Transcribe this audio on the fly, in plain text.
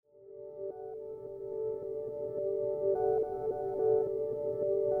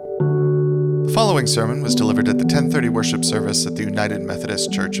The following sermon was delivered at the 10:30 worship service at the United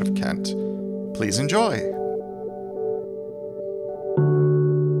Methodist Church of Kent. Please enjoy.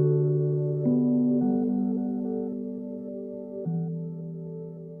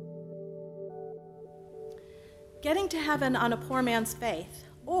 Getting to heaven on a poor man's faith,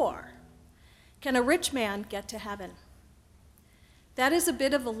 or can a rich man get to heaven? That is a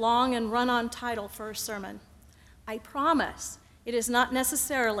bit of a long and run-on title for a sermon. I promise it is not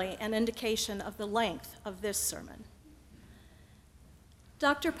necessarily an indication of the length of this sermon.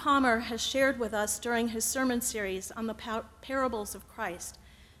 Dr. Palmer has shared with us during his sermon series on the parables of Christ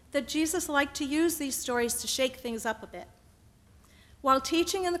that Jesus liked to use these stories to shake things up a bit. While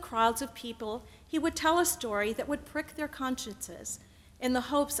teaching in the crowds of people, he would tell a story that would prick their consciences in the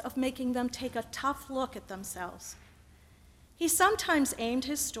hopes of making them take a tough look at themselves. He sometimes aimed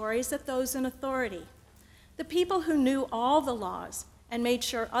his stories at those in authority, the people who knew all the laws and made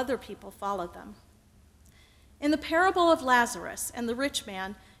sure other people followed them. In the parable of Lazarus and the rich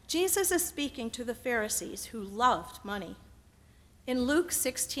man, Jesus is speaking to the Pharisees who loved money. In Luke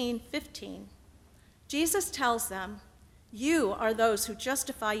 16:15, Jesus tells them, "You are those who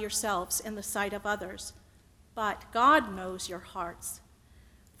justify yourselves in the sight of others, but God knows your hearts.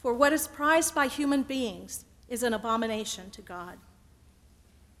 For what is prized by human beings is an abomination to God."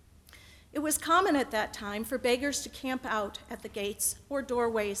 It was common at that time for beggars to camp out at the gates or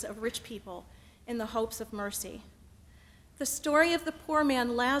doorways of rich people in the hopes of mercy. The story of the poor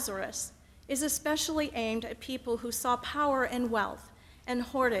man Lazarus is especially aimed at people who saw power and wealth and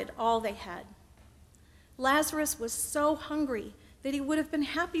hoarded all they had. Lazarus was so hungry that he would have been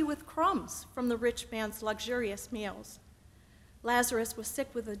happy with crumbs from the rich man's luxurious meals. Lazarus was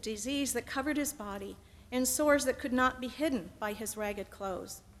sick with a disease that covered his body and sores that could not be hidden by his ragged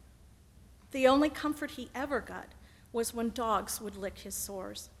clothes. The only comfort he ever got was when dogs would lick his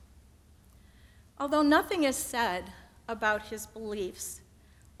sores. Although nothing is said about his beliefs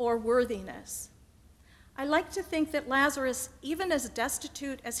or worthiness, I like to think that Lazarus, even as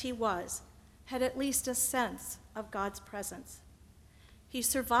destitute as he was, had at least a sense of God's presence. He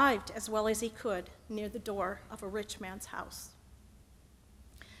survived as well as he could near the door of a rich man's house.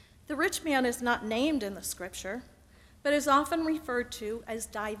 The rich man is not named in the scripture, but is often referred to as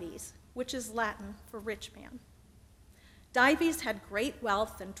Dives, which is Latin for rich man. Dives had great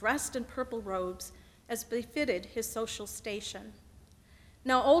wealth and dressed in purple robes as befitted his social station.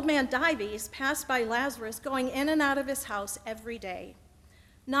 Now old man Dives passed by Lazarus going in and out of his house every day.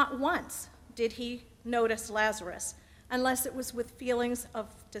 Not once did he notice Lazarus, unless it was with feelings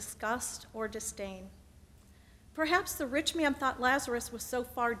of disgust or disdain. Perhaps the rich man thought Lazarus was so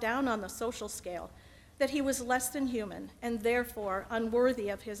far down on the social scale that he was less than human and therefore unworthy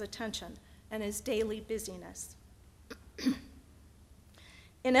of his attention and his daily busyness.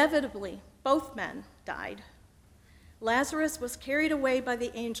 Inevitably, both men died. Lazarus was carried away by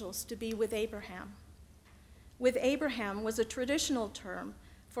the angels to be with Abraham. With Abraham was a traditional term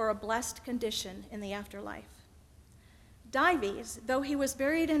for a blessed condition in the afterlife. Dives, though he was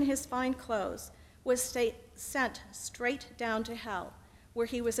buried in his fine clothes, was sent straight down to hell, where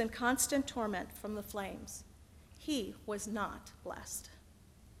he was in constant torment from the flames. He was not blessed.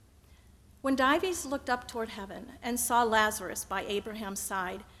 When Dives looked up toward heaven and saw Lazarus by Abraham's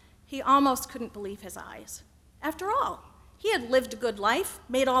side, he almost couldn't believe his eyes. After all, he had lived a good life,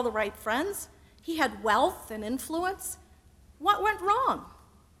 made all the right friends. He had wealth and influence. What went wrong?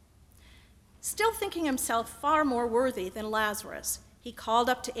 Still thinking himself far more worthy than Lazarus, he called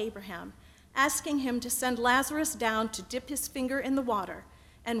up to Abraham, asking him to send Lazarus down to dip his finger in the water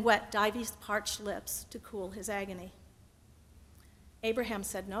and wet Dives' parched lips to cool his agony. Abraham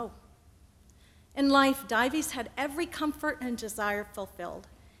said no. In life, Dives had every comfort and desire fulfilled.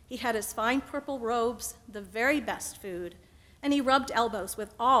 He had his fine purple robes, the very best food, and he rubbed elbows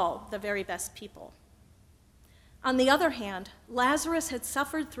with all the very best people. On the other hand, Lazarus had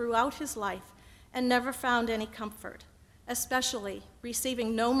suffered throughout his life and never found any comfort, especially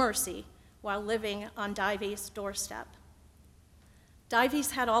receiving no mercy while living on Dives' doorstep.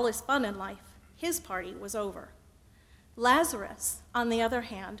 Dives had all his fun in life. His party was over. Lazarus, on the other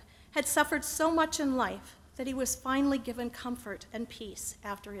hand, had suffered so much in life that he was finally given comfort and peace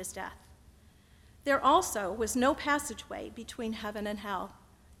after his death. There also was no passageway between heaven and hell.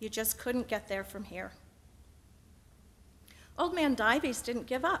 You just couldn't get there from here. Old man Dives didn't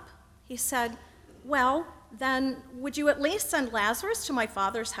give up. He said, "Well, then would you at least send Lazarus to my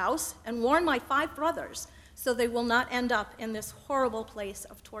father's house and warn my 5 brothers so they will not end up in this horrible place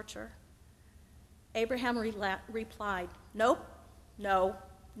of torture?" Abraham replied, "Nope,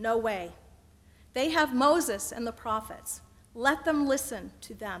 no way. They have Moses and the prophets. Let them listen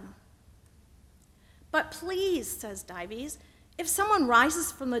to them." But please, says Dives, if someone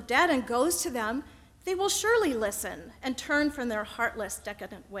rises from the dead and goes to them, they will surely listen and turn from their heartless,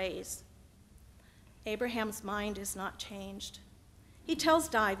 decadent ways. Abraham's mind is not changed. He tells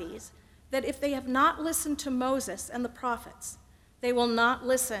Dives that if they have not listened to Moses and the prophets, they will not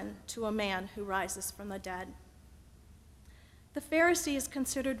listen to a man who rises from the dead. The Pharisees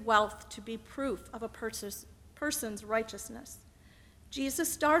considered wealth to be proof of a person's righteousness.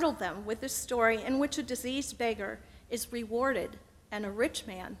 Jesus startled them with this story in which a diseased beggar is rewarded and a rich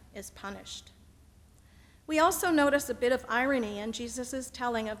man is punished. We also notice a bit of irony in Jesus'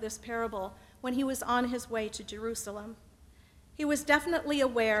 telling of this parable when he was on his way to Jerusalem. He was definitely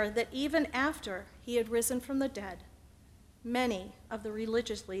aware that even after he had risen from the dead, many of the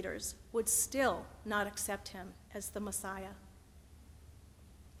religious leaders would still not accept him as the Messiah.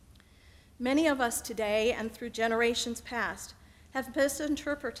 Many of us today and through generations past have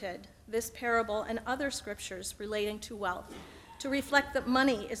misinterpreted this parable and other scriptures relating to wealth to reflect that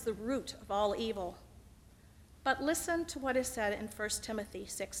money is the root of all evil. But listen to what is said in 1 Timothy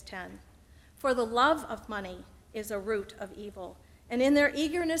 6:10. For the love of money is a root of evil, and in their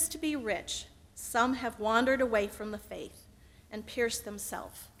eagerness to be rich, some have wandered away from the faith and pierced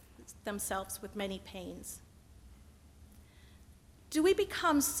themselves with many pains. Do we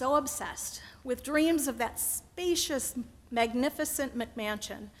become so obsessed with dreams of that spacious, magnificent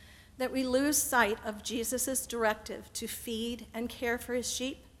McMansion that we lose sight of Jesus' directive to feed and care for his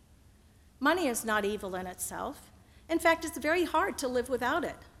sheep? Money is not evil in itself. In fact, it's very hard to live without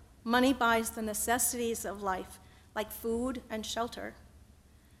it. Money buys the necessities of life, like food and shelter.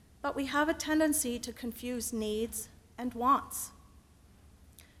 But we have a tendency to confuse needs and wants.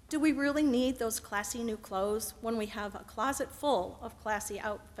 Do we really need those classy new clothes when we have a closet full of classy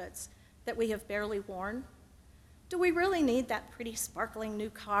outfits that we have barely worn? Do we really need that pretty sparkling new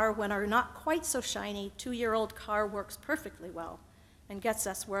car when our not quite so shiny 2-year-old car works perfectly well and gets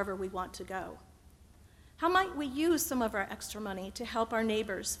us wherever we want to go? How might we use some of our extra money to help our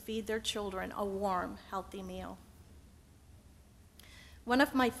neighbors feed their children a warm, healthy meal? One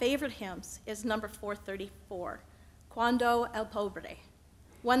of my favorite hymns is number 434, Cuando el Pobre,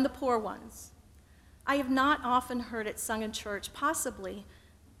 When the Poor Ones. I have not often heard it sung in church, possibly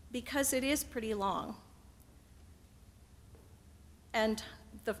because it is pretty long, and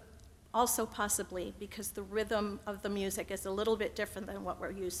also possibly because the rhythm of the music is a little bit different than what we're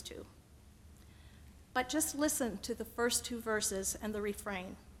used to. But just listen to the first 2 verses and the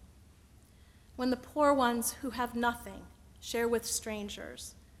refrain. When the poor ones who have nothing share with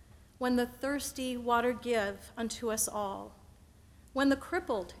strangers, when the thirsty water give unto us all, when the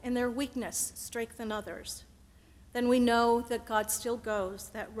crippled in their weakness strengthen others, then we know that God still goes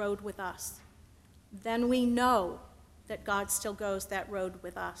that road with us. Then we know that God still goes that road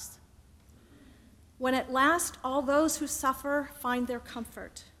with us. When at last all those who suffer find their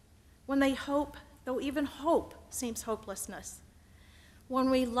comfort, when they hope, though even hope seems hopelessness, when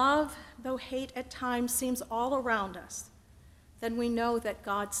we love, though hate at times seems all around us, then we know that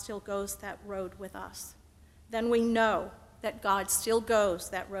God still goes that road with us. Then we know that God still goes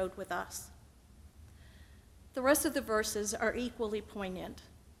that road with us. The rest of the verses are equally poignant.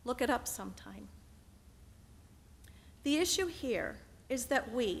 Look it up sometime. The issue here is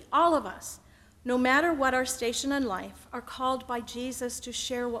that we, all of us, no matter what our station in life, are called by Jesus to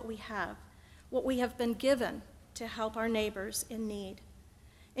share what we have been given to help our neighbors in need.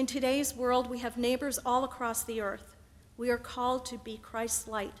 In today's world, we have neighbors all across the earth. We are called to be Christ's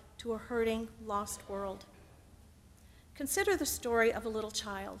light to a hurting, lost world. Consider the story of a little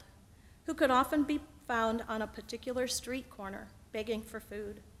child who could often be found on a particular street corner begging for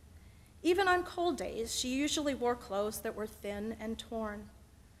food. Even on cold days, she usually wore clothes that were thin and torn.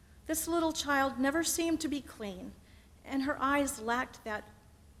 This little child never seemed to be clean, and her eyes lacked that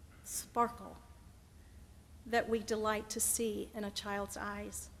sparkle that we delight to see in a child's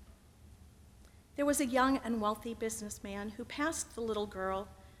eyes. There was a young and wealthy businessman who passed the little girl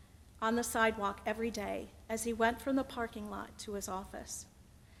on the sidewalk every day as he went from the parking lot to his office.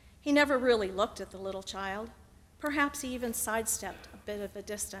 He never really looked at the little child. Perhaps he even sidestepped a bit of a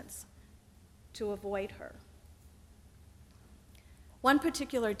distance to avoid her. One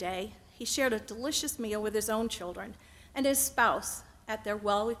particular day, he shared a delicious meal with his own children and his spouse at their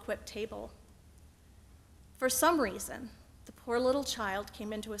well-equipped table. For some reason, the poor little child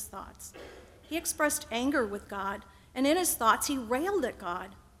came into his thoughts. He expressed anger with God, and in his thoughts, he railed at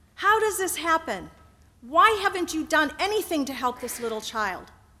God. How does this happen? Why haven't you done anything to help this little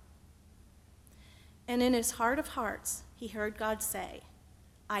child? And in his heart of hearts, he heard God say,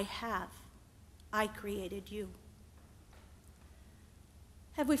 I have. I created you.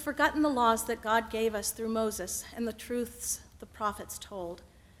 Have we forgotten the laws that God gave us through Moses and the truths the prophets told?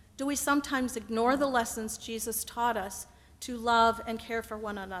 Do we sometimes ignore the lessons Jesus taught us to love and care for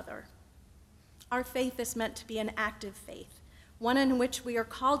one another? Our faith is meant to be an active faith, one in which we are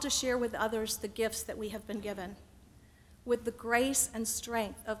called to share with others the gifts that we have been given. With the grace and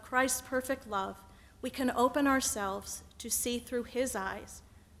strength of Christ's perfect love, we can open ourselves to see through his eyes,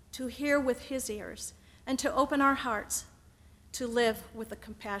 to hear with his ears, and to open our hearts to live with the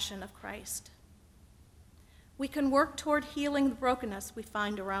compassion of Christ. We can work toward healing the brokenness we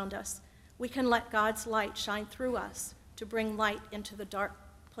find around us. We can let God's light shine through us to bring light into the dark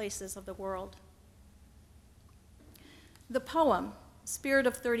places of the world. The poem, Spirit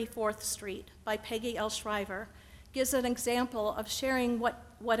of 34th Street, by Peggy L. Shriver, gives an example of sharing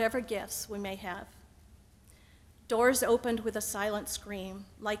whatever gifts we may have. Doors opened with a silent scream,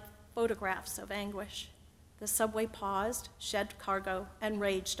 like photographs of anguish. The subway paused, shed cargo, and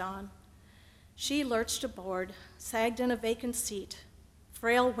raged on. She lurched aboard, sagged in a vacant seat,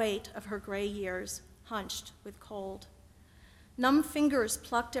 frail weight of her gray years, hunched with cold. Numb fingers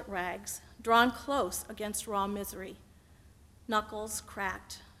plucked at rags, drawn close against raw misery. Knuckles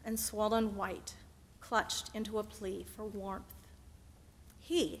cracked and swollen white, clutched into a plea for warmth.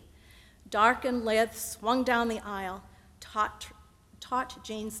 He, dark and lithe, swung down the aisle, taught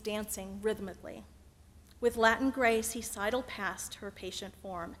Jane's dancing rhythmically. With Latin grace, he sidled past her patient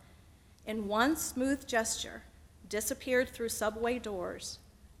form. In one smooth gesture, disappeared through subway doors,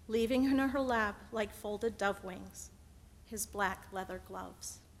 leaving in her lap like folded dove wings, his black leather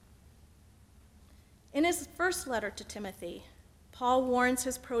gloves. In his first letter to Timothy, Paul warns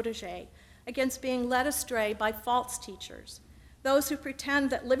his protege against being led astray by false teachers, those who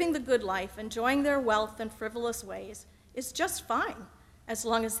pretend that living the good life, enjoying their wealth and frivolous ways, is just fine, as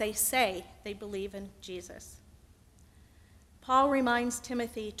long as they say they believe in Jesus. Paul reminds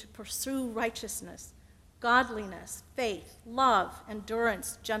Timothy to pursue righteousness, godliness, faith, love,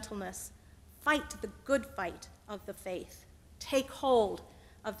 endurance, gentleness. Fight the good fight of the faith. Take hold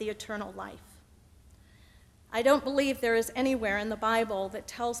of the eternal life. I don't believe there is anywhere in the Bible that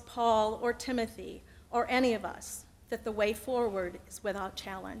tells Paul or Timothy or any of us that the way forward is without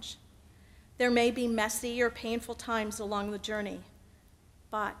challenge. There may be messy or painful times along the journey,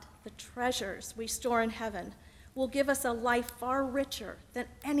 but the treasures we store in heaven will give us a life far richer than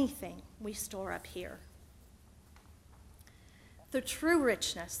anything we store up here. The true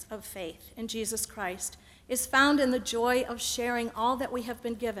richness of faith in Jesus Christ is found in the joy of sharing all that we have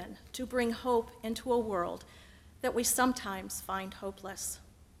been given to bring hope into a world that we sometimes find hopeless.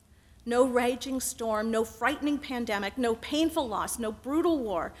 No raging storm, no frightening pandemic, no painful loss, no brutal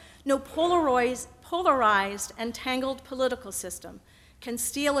war, no polarized and tangled political system can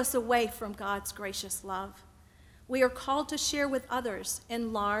steal us away from God's gracious love. We are called to share with others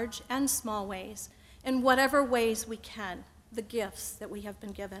in large and small ways, in whatever ways we can, the gifts that we have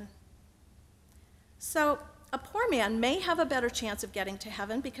been given. So, a poor man may have a better chance of getting to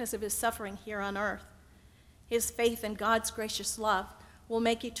heaven because of his suffering here on earth. His faith in God's gracious love will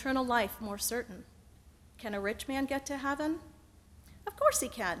make eternal life more certain. Can a rich man get to heaven? Of course he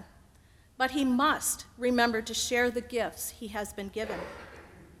can. But he must remember to share the gifts he has been given.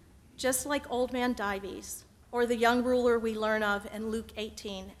 Just like old man Dives, or the young ruler we learn of in Luke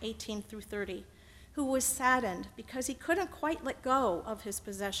 18 through 30, who was saddened because he couldn't quite let go of his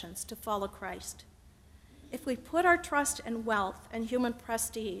possessions to follow Christ. If we put our trust in wealth and human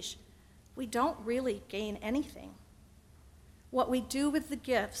prestige, we don't really gain anything. What we do with the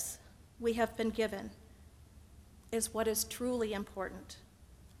gifts we have been given is what is truly important.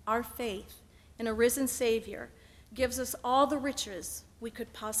 Our faith in a risen Savior gives us all the riches we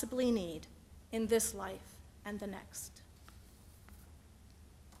could possibly need in this life and the next.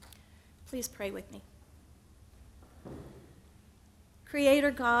 Please pray with me.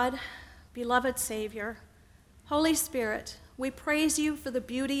 Creator God, beloved Savior, Holy Spirit, we praise you for the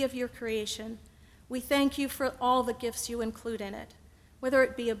beauty of your creation. We thank you for all the gifts you include in it, whether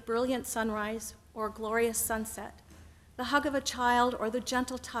it be a brilliant sunrise or a glorious sunset, the hug of a child or the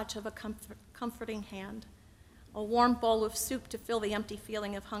gentle touch of a comforting hand, a warm bowl of soup to fill the empty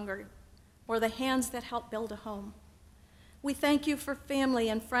feeling of hunger, or the hands that help build a home. We thank you for family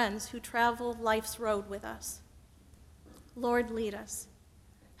and friends who travel life's road with us. Lord, lead us.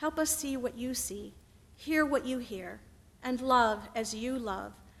 Help us see what you see, hear what you hear, and love as you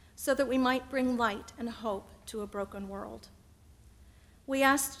love, so that we might bring light and hope to a broken world. We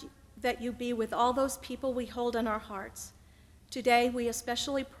ask that you be with all those people we hold in our hearts. Today, we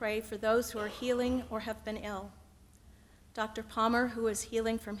especially pray for those who are healing or have been ill. Dr. Palmer, who is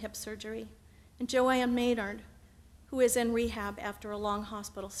healing from hip surgery, and Joanne Maynard, who is in rehab after a long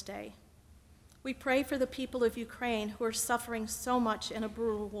hospital stay. We pray for the people of Ukraine who are suffering so much in a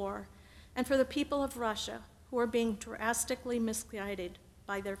brutal war, and for the people of Russia who are being drastically misguided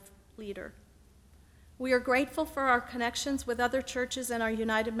by their leader. We are grateful for our connections with other churches in our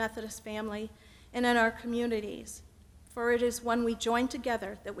United Methodist family and in our communities, for it is when we join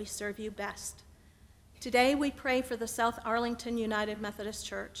together that we serve you best. Today we pray for the South Arlington United Methodist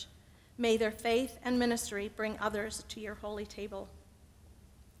Church. May their faith and ministry bring others to your holy table.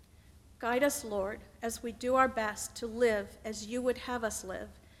 Guide us, Lord, as we do our best to live as you would have us live,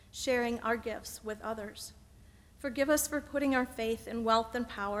 sharing our gifts with others. Forgive us for putting our faith in wealth and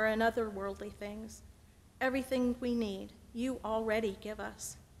power and other worldly things. Everything we need, you already give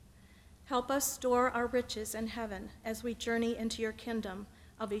us. Help us store our riches in heaven as we journey into your kingdom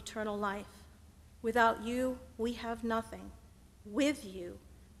of eternal life. Without you, we have nothing. With you,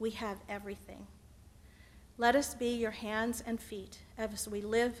 we have everything. Let us be your hands and feet as we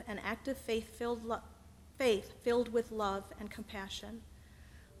live an active faith filled with love and compassion.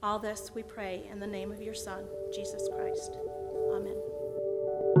 All this we pray in the name of your Son, Jesus Christ. Amen.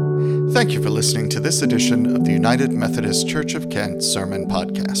 Thank you for listening to this edition of the United Methodist Church of Kent Sermon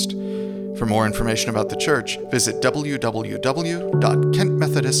Podcast. For more information about the church, visit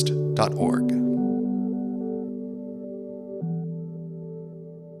www.kentmethodist.org.